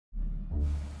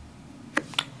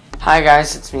Hi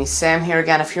guys, it's me, Sam here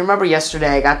again. If you remember yesterday,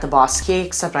 I got the boss key,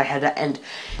 except I had to end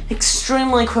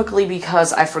extremely quickly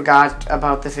because I forgot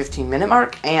about the 15-minute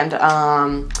mark, and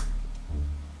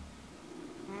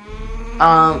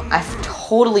I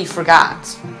totally forgot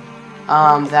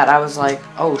that I was like,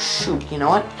 oh shoot, you know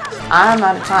what? I'm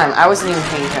out of time. I wasn't even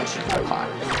paying attention to the clock.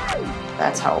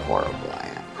 That's how horrible I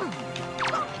am.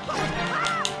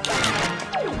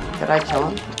 Did I kill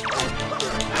him?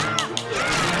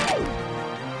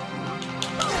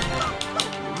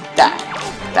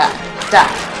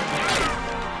 Die.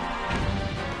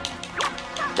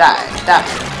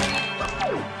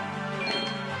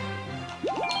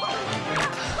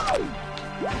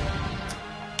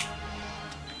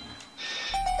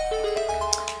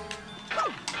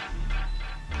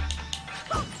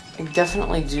 I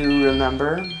definitely do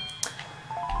remember.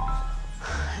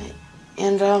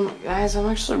 And guys, I'm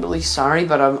actually really sorry,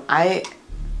 but I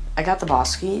got the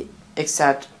boss key,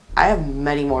 except I have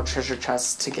many more treasure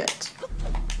chests to get.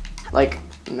 Like,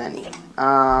 many.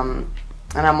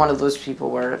 And I'm one of those people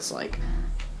where it's like,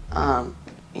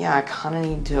 yeah, I kind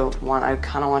of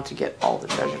want to get all the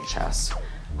treasure chests.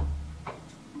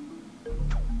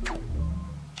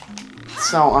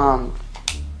 So,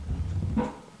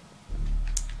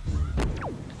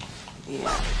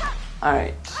 yeah.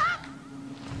 Alright.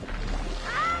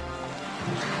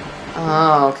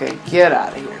 Oh, okay, get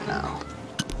out of here now.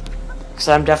 Because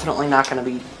I'm definitely not going to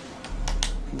be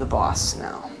the boss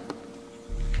now.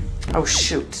 Oh,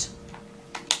 shoot.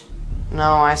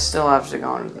 No, I still have to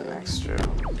go into the next room.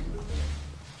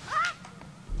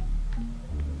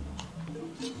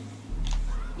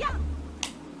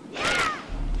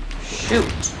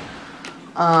 Shoot.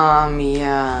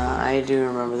 Yeah, I do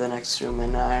remember the next room,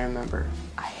 and I remember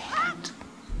I hate.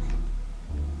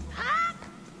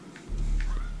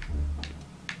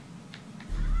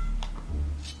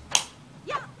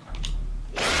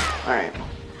 Alright.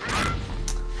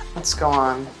 Let's go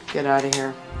on. Get out of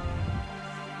here.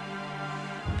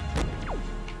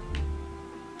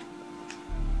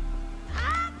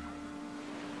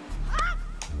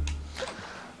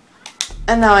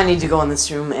 And now I need to go in this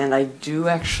room, and I do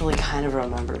actually kind of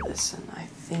remember this, and I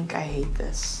think I hate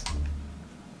this.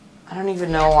 I don't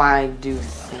even know why I do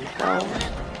think though.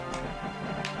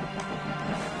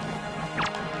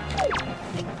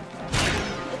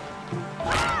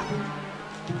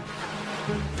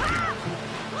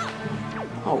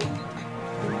 Oh.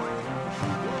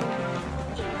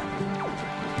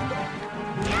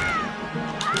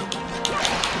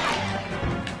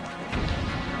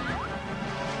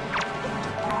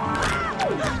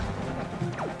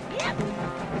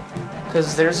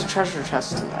 Because there's a treasure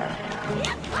chest in there.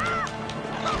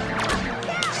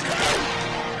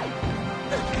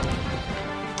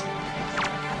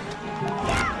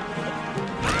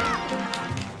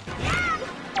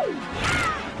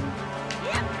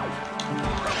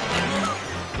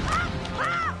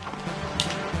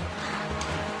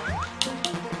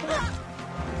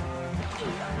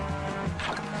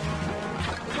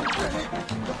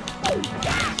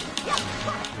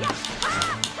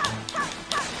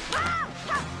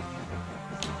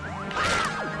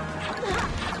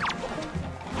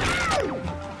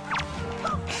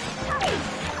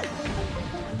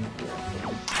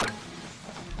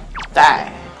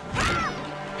 Die.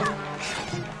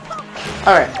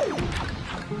 Alright.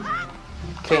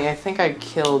 Okay, I think I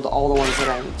killed all the ones that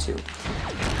I need to.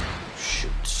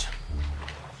 Shoot.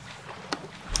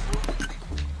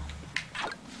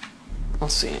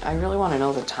 Let's see. I really want to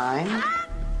know the time.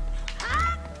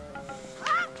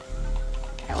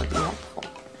 That would be helpful.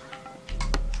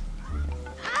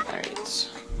 Alright.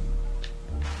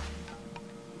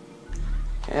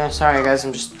 Yeah, sorry guys,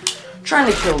 I'm just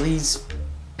trying to kill these.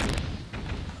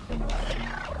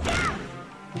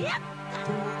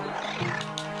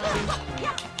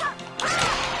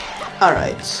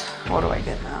 Alright, what do I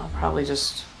get now? Probably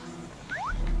just...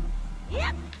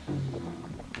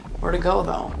 Where to go,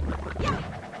 though?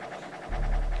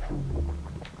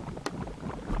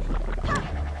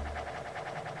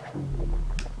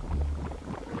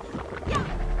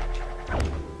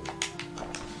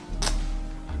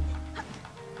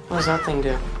 What does that thing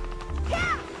do?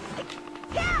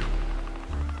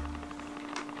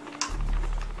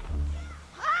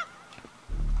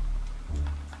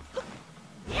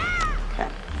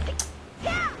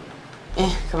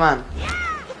 Come on.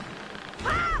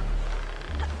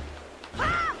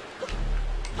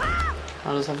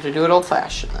 I'll just have to do it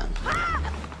old-fashioned then.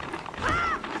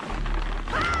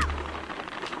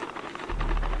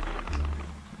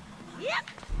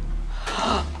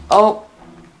 Oh,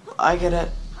 I get it.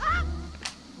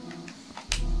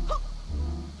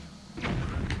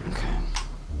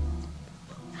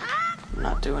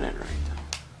 not doing it right though.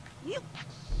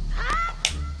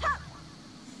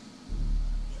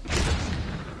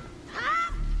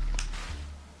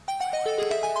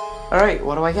 Alright,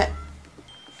 what do I get?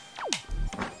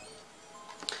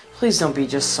 Please don't be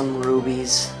just some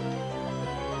rubies.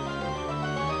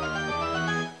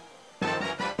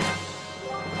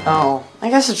 Oh, I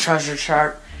guess a treasure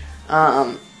chart.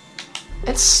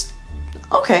 It's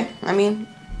okay. I mean,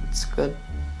 it's good.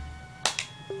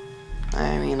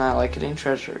 I mean, I like getting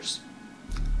treasures.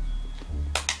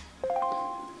 We're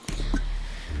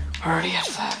already at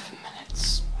 5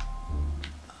 minutes.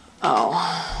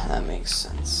 Oh, that makes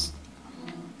sense.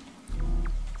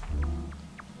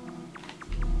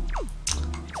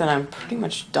 Then I'm pretty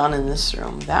much done in this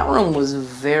room. That room was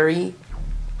very,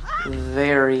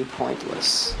 very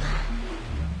pointless.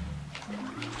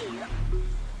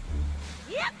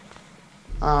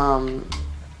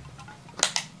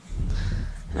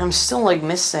 And I'm still like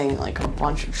missing like a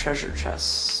bunch of treasure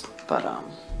chests, but okay,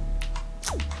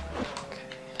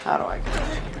 how do I get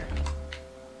out of here?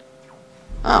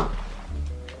 Oh.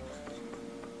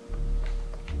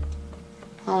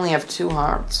 I only have 2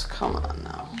 hearts. Come on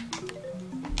now.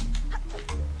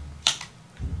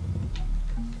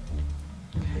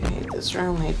 Okay, hate this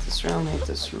room, hate this room, hate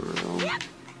this room.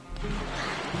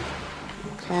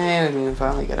 Okay, we can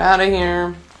finally get out of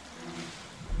here.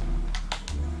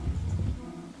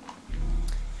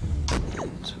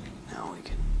 And now we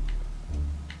can...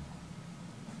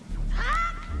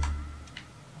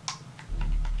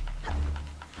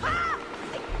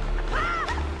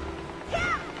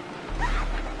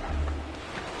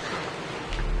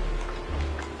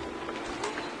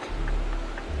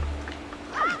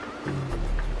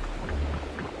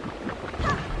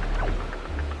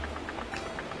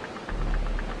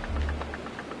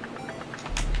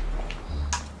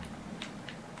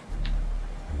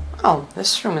 Oh,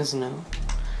 this room is new.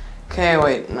 Okay,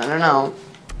 wait, no.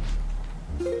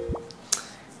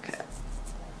 Okay.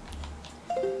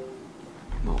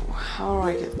 Oh, how do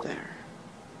I get there?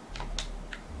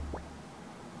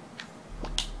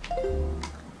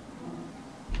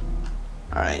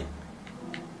 Alright.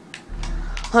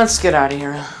 Let's get out of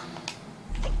here.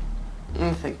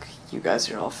 I think you guys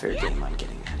are all fair game on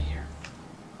getting out of here.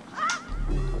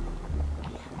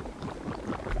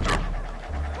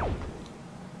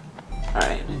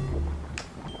 Alright.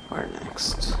 Where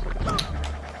next?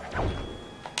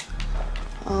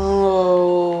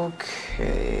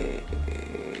 Okay.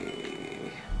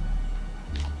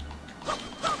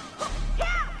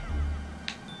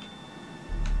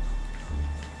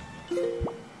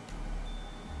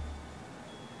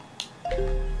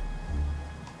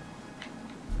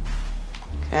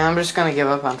 Okay, I'm just gonna give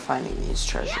up on finding these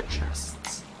treasure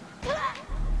chests.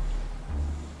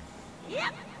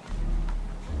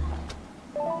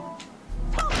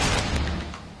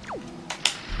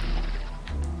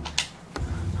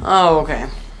 Oh, okay.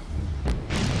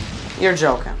 You're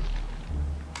joking.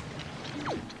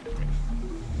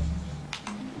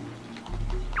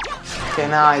 Okay,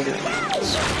 now I do it.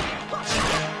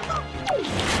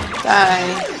 Die.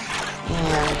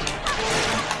 And...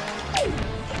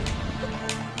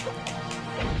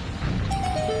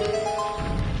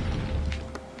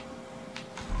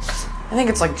 I think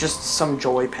it's like just some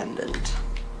joy pendant.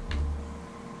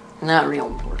 Not real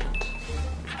important.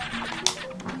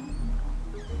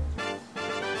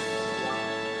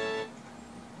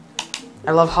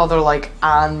 I love how they're like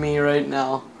on me right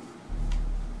now.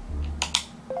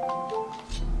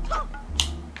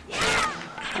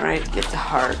 Alright, get the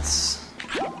hearts.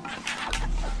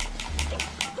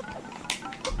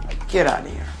 Get out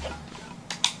of here.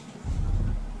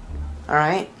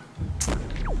 Alright.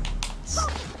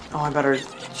 Oh, I better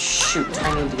shoot.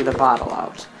 I need to get a bottle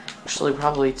out. Actually,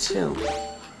 probably 2.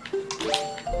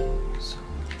 So.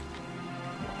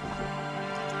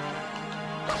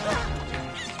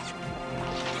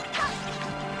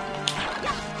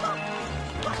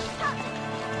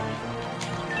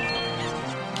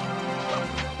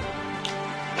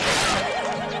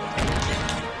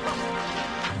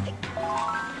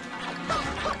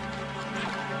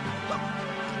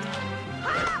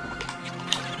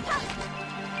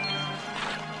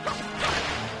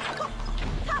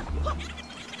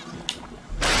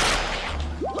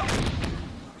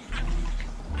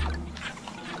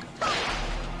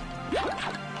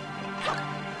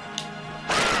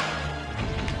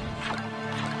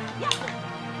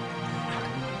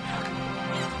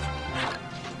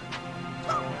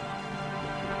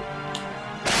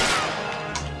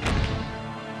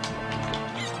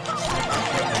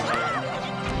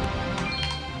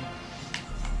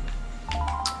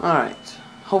 Alright.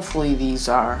 Hopefully these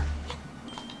are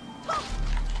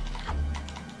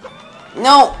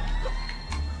No!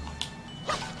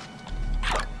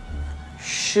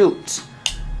 Shoot.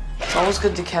 It's always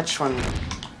good to catch one.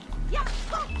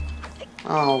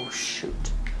 Oh, shoot.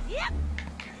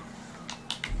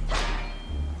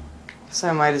 Guess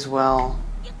I might as well.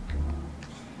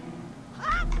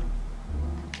 I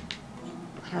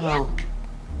don't know.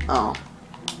 Oh.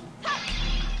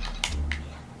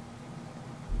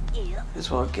 Might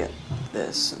as well get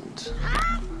this and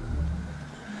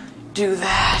do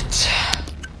that.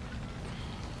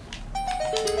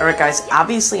 Alright guys,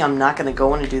 obviously I'm not going to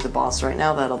go in and do the boss right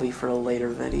now. That'll be for a later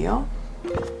video.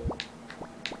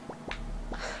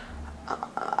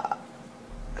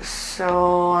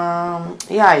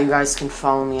 Yeah, you guys can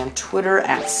follow me on Twitter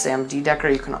at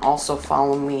SamDDecker. You can also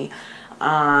follow me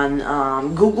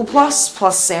on Google plus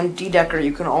SamDDecker.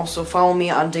 You can also follow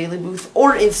me on DailyBooth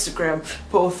or Instagram.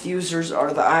 Both users are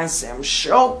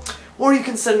theisamshow. Or you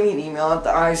can send me an email at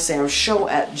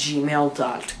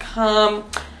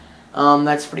theisamshow@gmail.com.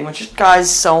 That's pretty much it, guys.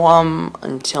 So,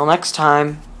 until next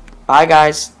time. Bye,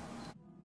 guys.